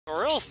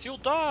Or else you'll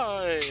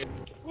die!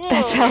 Whoa.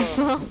 That's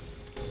helpful.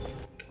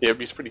 Yeah,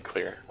 he's pretty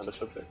clear on the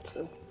subject,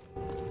 so.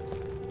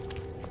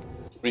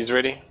 He's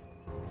ready?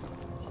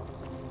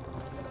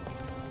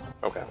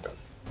 Okay, I'm done.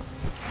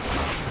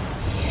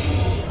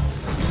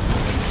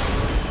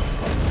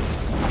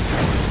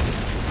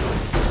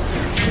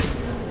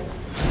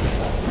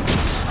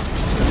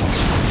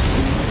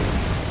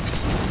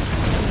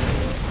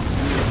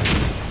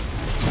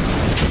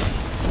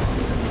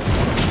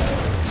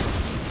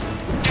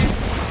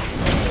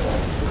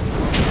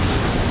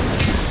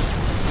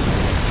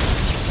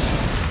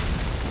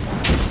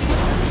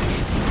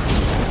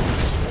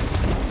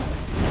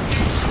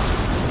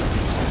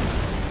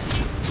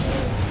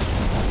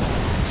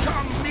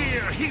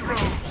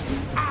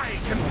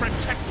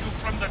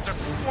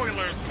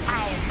 Spoilers,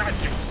 foul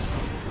magics!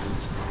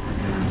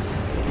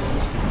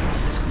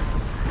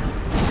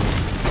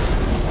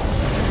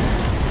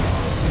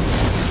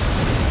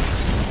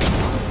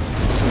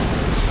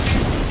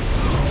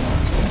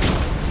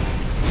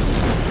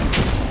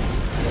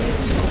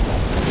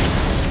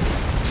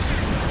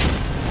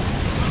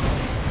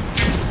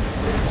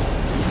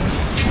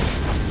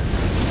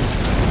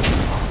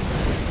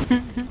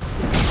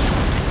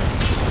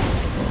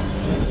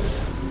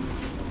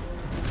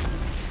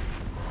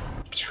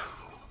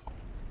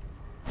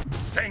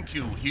 Thank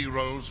you,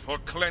 heroes, for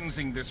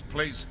cleansing this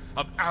place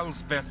of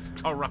Alsbeth's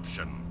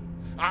corruption.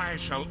 I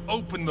shall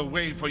open the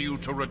way for you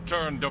to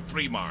return to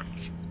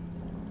Freemarch.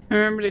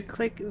 Remember to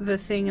click the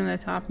thing in the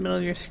top middle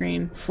of your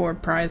screen for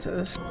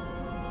prizes.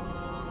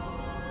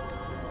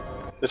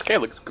 This guy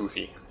looks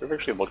goofy. Have you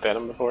actually looked at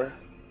him before?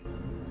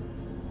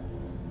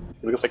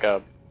 He looks like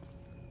a...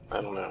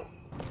 I don't know.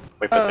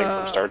 Like that thing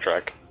from Star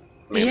Trek.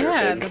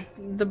 Yeah,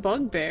 the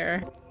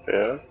bugbear.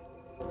 Yeah.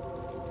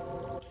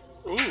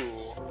 Ooh.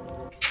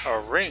 A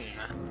ring.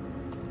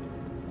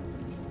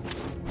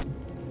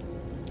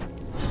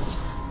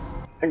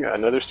 I got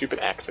another stupid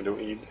axe I don't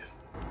need.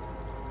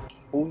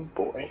 Oh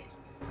boy.